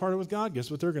 You're half-hearted with God,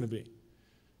 guess what they're going to be?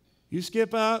 You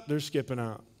skip out, they're skipping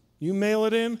out. You mail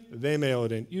it in, they mail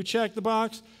it in. You check the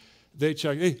box, they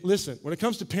check. Hey, listen, when it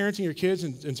comes to parenting your kids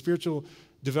and spiritual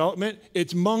development,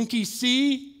 it's monkey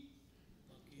see,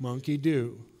 monkey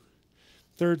do.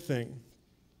 Third thing,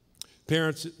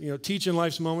 parents, teach in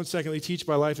life's moments. Secondly, teach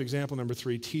by life example. Number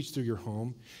 3, teach through your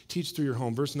home. Teach through your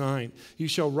home. Verse 9, you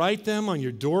shall write them on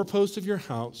your doorpost of your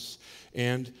house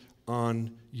and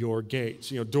on your gates.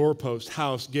 Doorpost,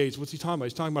 house, gates. What's he talking about?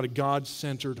 He's talking about a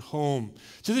God-centered home.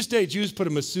 To this day, Jews put a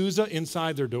mezuzah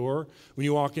inside their door. When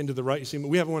you walk into the right, you see,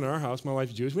 we have one in our house. My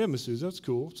wife's Jewish. We have a mezuzah. It's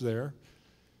cool. It's there.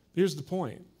 But here's the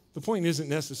point. The point isn't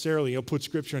necessarily, put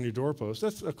scripture on your doorpost.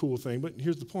 That's a cool thing, but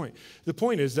here's the point. The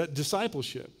point is that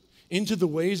discipleship into the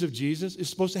ways of Jesus is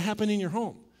supposed to happen in your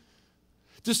home.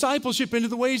 Discipleship into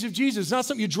the ways of Jesus is not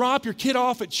something you drop your kid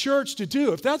off at church to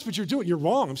do. If that's what you're doing, you're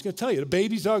wrong. I'm just going to tell you, the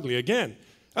baby's ugly. Again,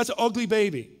 that's an ugly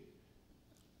baby.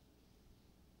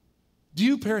 Do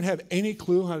you, parent, have any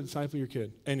clue how to disciple your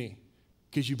kid? Any?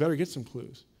 Because you better get some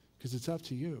clues, because it's up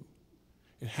to you.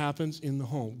 It happens in the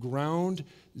home. Ground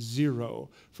zero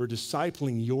for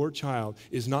discipling your child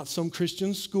is not some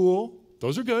Christian school.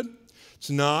 Those are good. It's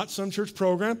not some church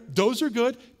program. Those are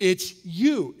good. It's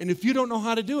you. And if you don't know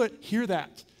how to do it, hear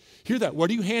that. Hear that. What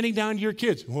are you handing down to your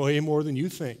kids? Way more than you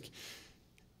think.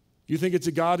 You think it's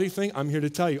a godly thing? I'm here to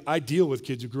tell you, I deal with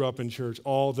kids who grew up in church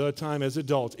all the time as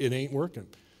adults. It ain't working.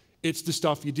 It's the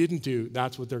stuff you didn't do.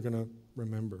 That's what they're going to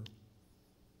remember.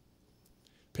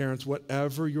 Parents,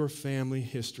 whatever your family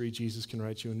history, Jesus can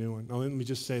write you a new one. Now, let me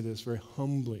just say this very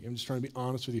humbly. I'm just trying to be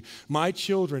honest with you. My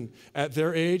children at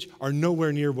their age are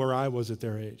nowhere near where I was at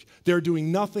their age. They're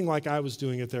doing nothing like I was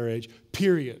doing at their age,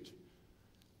 period.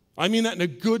 I mean that in a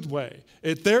good way.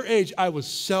 At their age, I was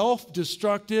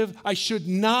self-destructive. I should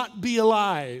not be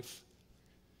alive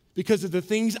because of the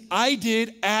things I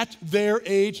did at their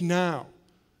age now.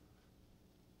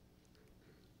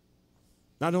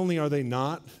 Not only are they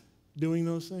not doing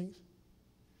those things,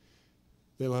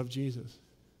 they love Jesus.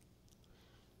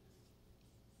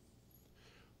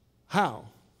 How?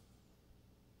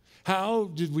 How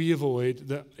did we avoid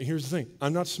that? Here's the thing.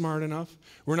 I'm not smart enough.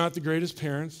 We're not the greatest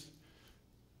parents.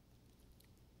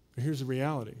 But here's the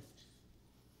reality.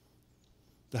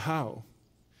 The how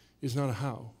is not a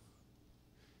how.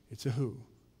 It's a who.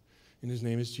 And his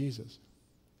name is Jesus.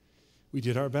 We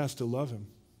did our best to love him.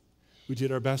 We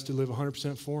did our best to live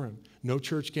 100% for him. No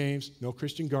church games, no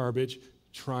Christian garbage,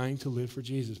 trying to live for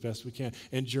Jesus best we can.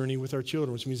 And journey with our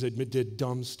children, which means they did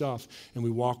dumb stuff, and we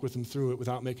walk with them through it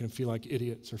without making them feel like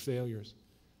idiots or failures.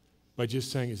 By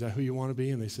just saying, is that who you want to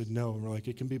be? And they said, no. And we're like,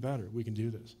 it can be better. We can do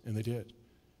this. And they did.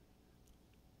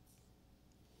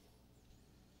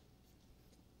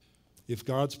 If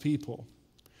God's people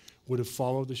would have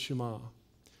followed the Shema,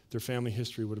 their family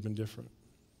history would have been different,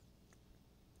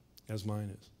 as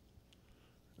mine is.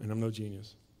 And I'm no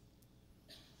genius.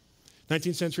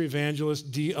 19th century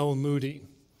evangelist D.L. Moody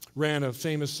ran a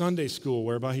famous Sunday school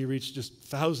whereby he reached just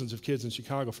thousands of kids in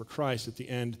Chicago for Christ at the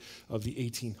end of the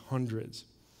 1800s.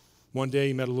 One day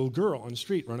he met a little girl on the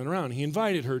street running around. He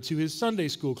invited her to his Sunday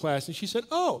school class, and she said,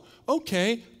 oh,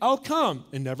 okay, I'll come,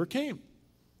 and never came.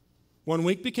 1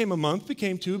 week became a month,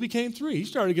 became 2, became 3. He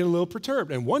started to get a little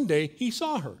perturbed, and one day he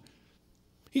saw her.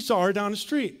 He saw her down the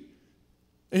street.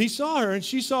 And he saw her, and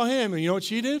she saw him, and you know what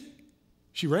she did?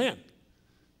 She ran.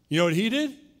 You know what he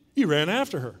did? He ran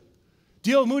after her.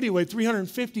 D.L. Moody weighed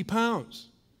 350 pounds.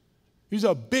 He was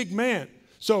a big man.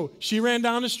 So she ran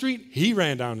down the street, he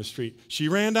ran down the street. She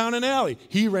ran down an alley,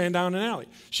 he ran down an alley.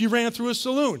 She ran through a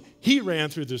saloon, he ran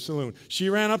through the saloon. She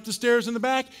ran up the stairs in the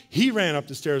back, he ran up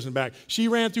the stairs in the back. She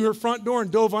ran through her front door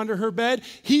and dove under her bed.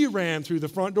 He ran through the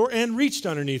front door and reached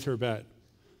underneath her bed.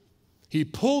 He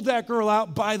pulled that girl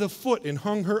out by the foot and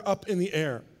hung her up in the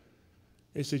air.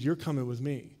 He said, "You're coming with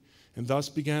me." And thus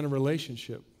began a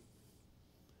relationship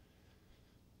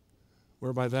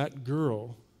whereby that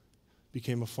girl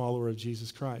became a follower of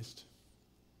Jesus Christ.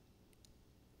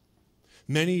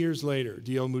 Many years later,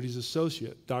 D.L. Moody's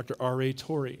associate, Dr. R.A.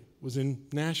 Torrey, was in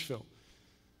Nashville.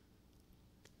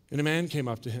 And a man came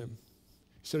up to him.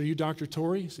 He said, "Are you Dr.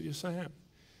 Torrey?" He said, "Yes, I am."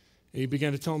 And he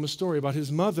began to tell him a story about his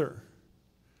mother,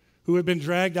 who had been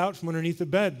dragged out from underneath the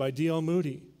bed by D.L.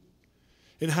 Moody,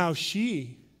 and how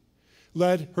she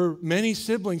led her many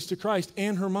siblings to Christ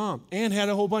and her mom, and had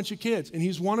a whole bunch of kids, and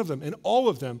he's one of them, and all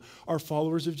of them are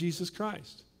followers of Jesus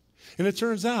Christ. And it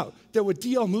turns out that what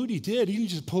D.L. Moody did, he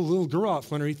didn't just pull a little girl out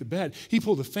from underneath the bed. He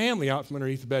pulled a family out from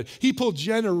underneath the bed. He pulled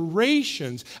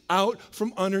generations out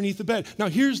from underneath the bed. Now,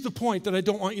 here's the point that I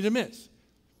don't want you to miss.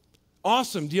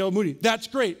 Awesome, D.L. Moody. That's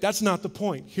great. That's not the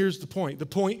point. Here's the point. The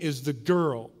point is the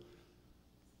girl.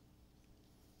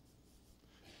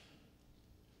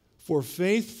 For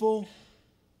faithful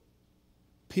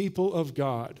people of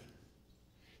God,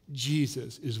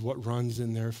 Jesus is what runs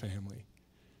in their family.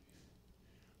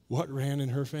 What ran in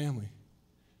her family?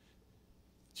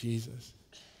 Jesus.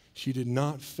 She did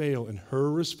not fail in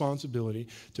her responsibility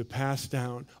to pass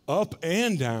down, up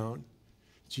and down,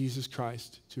 Jesus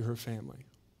Christ to her family.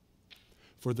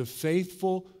 For the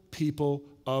faithful people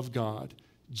of God,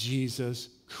 Jesus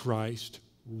Christ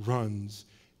runs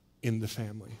in the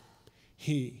family.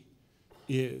 He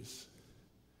is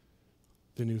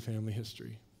the new family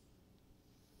history.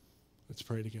 Let's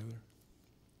pray together.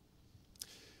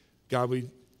 God, we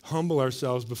humble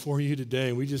ourselves before you today,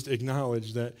 and we just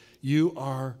acknowledge that you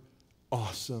are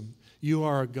awesome. You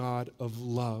are a God of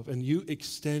love, and you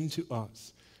extend to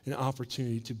us an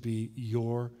opportunity to be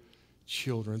your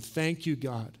children. Thank you,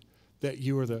 God, that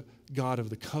you are the God of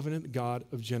the covenant, God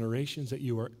of generations, that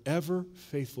you are ever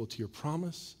faithful to your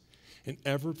promise and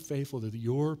ever faithful to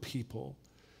your people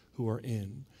who are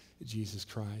in Jesus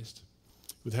Christ.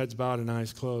 With heads bowed and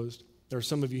eyes closed, there are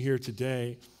some of you here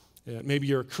today, maybe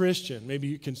you're a Christian, maybe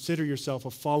you consider yourself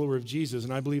a follower of Jesus,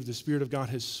 and I believe the Spirit of God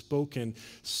has spoken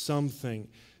something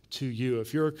to you.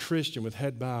 If you're a Christian with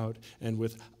head bowed and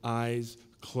with eyes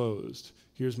closed,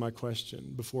 here's my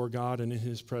question. Before God and in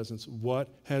his presence, what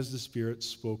has the Spirit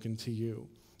spoken to you?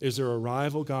 Is there a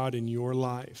rival god in your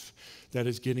life that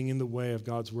is getting in the way of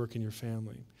God's work in your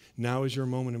family? Now is your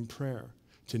moment in prayer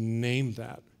to name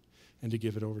that and to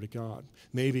give it over to God.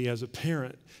 Maybe as a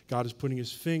parent, God is putting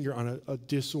his finger on a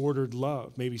disordered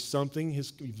love. Maybe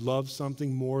you've loved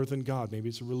something more than God. Maybe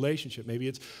it's a relationship. Maybe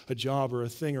it's a job or a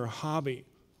thing or a hobby.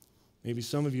 Maybe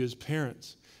some of you as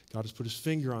parents, God has put his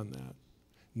finger on that.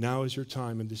 Now is your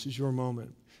time, and this is your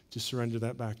moment to surrender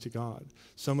that back to God.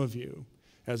 Some of you,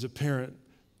 as a parent,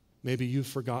 maybe you've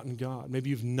forgotten God. Maybe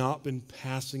you've not been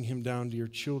passing him down to your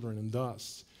children, and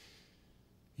thus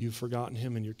you've forgotten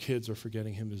him and your kids are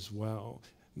forgetting him as well.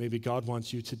 Maybe God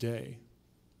wants you today,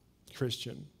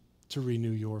 Christian, to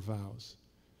renew your vows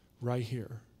right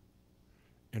here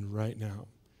and right now.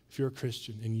 If you're a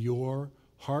Christian and your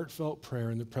heartfelt prayer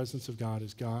in the presence of God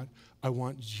is, God, I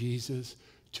want Jesus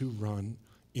to run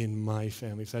in my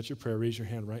family. If that's your prayer, raise your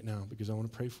hand right now because I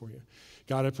want to pray for you.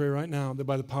 God, I pray right now that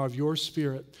by the power of your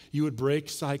Spirit, you would break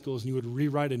cycles and you would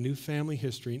rewrite a new family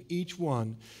history in each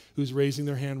one who's raising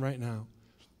their hand right now.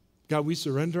 God, we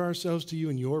surrender ourselves to you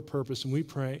and your purpose, and we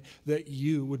pray that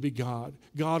you would be God,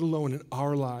 God alone in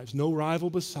our lives, no rival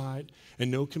beside and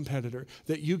no competitor,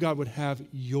 that you, God, would have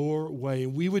your way,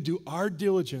 and we would do our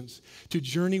diligence to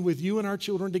journey with you and our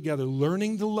children together,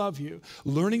 learning to love you,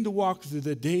 learning to walk through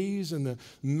the days and the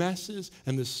messes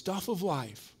and the stuff of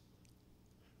life,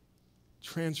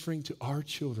 transferring to our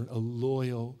children a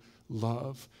loyal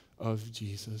love of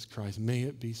Jesus Christ. May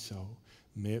it be so.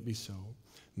 May it be so.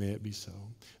 May it be so.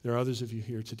 There are others of you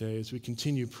here today as we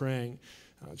continue praying.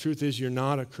 Truth is, you're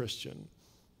not a Christian.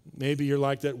 Maybe you're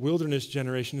like that wilderness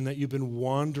generation in that you've been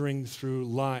wandering through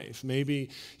life. Maybe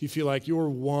you feel like you're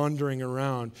wandering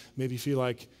around. Maybe you feel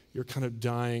like you're kind of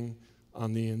dying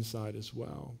on the inside as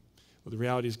well. Well, the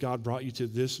reality is God brought you to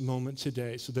this moment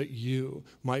today so that you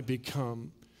might become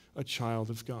a child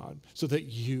of God, so that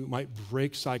you might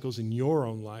break cycles in your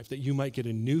own life, that you might get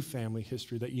a new family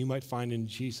history that you might find in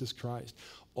Jesus Christ.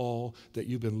 all that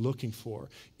you've been looking for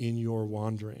in your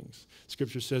wanderings.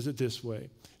 Scripture says it this way,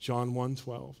 John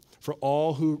 1:12. For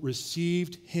all who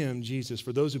received him, Jesus,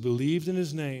 for those who believed in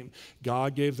his name,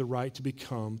 God gave the right to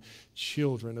become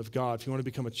children of God. If you want to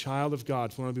become a child of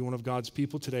God, if you want to be one of God's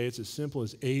people today, it's as simple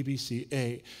as A, B, C.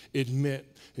 A,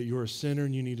 admit that you're a sinner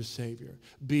and you need a Savior.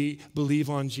 B,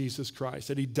 believe on Jesus Christ,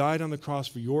 that he died on the cross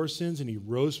for your sins and he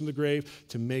rose from the grave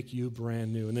to make you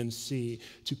brand new. And then C,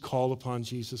 to call upon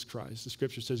Jesus Christ. The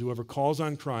scripture says whoever calls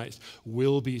on Christ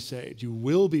will be saved. You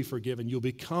will be forgiven. You'll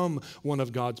become one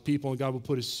of God's people, and God will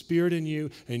put his Spirit in you,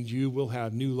 and you will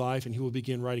have new life, and he will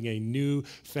begin writing a new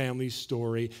family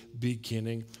story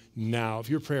beginning now. If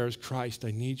your prayer is, Christ,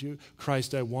 I need you.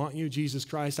 Christ, I want you. Jesus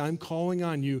Christ, I'm calling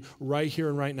on you right here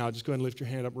and right now. Just go ahead and lift your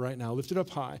hand up right now. Lift it up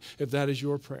high if that is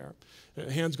your prayer.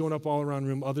 Hands going up all around the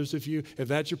room. Others of you, if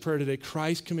that's your prayer today,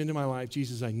 Christ, come into my life.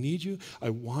 Jesus, I need you.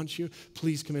 I want you.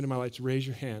 Please come into my life. Raise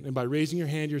your hand. And by raising your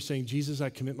hand, you're saying, Jesus, I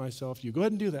commit myself to you. Go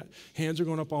ahead and do that. Hands are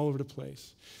going up all over the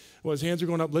place. Well, as hands are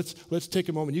going up, let's take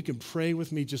a moment. You can pray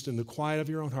with me just in the quiet of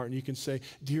your own heart, and you can say,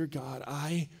 Dear God,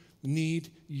 I need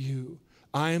you.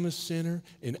 I am a sinner,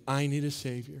 and I need a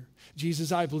Savior.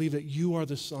 Jesus, I believe that you are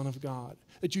the Son of God,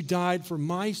 that you died for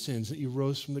my sins, that you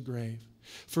rose from the grave.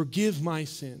 Forgive my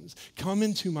sins. Come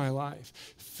into my life.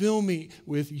 Fill me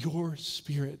with your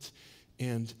Spirit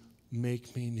and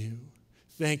make me new.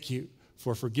 Thank you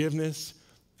for forgiveness,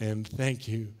 and thank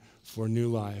you for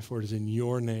new life. For it is in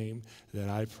your name that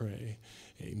I pray.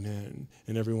 Amen.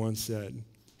 And everyone said,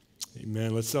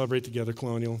 amen. Let's celebrate together,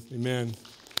 Colonial. Amen.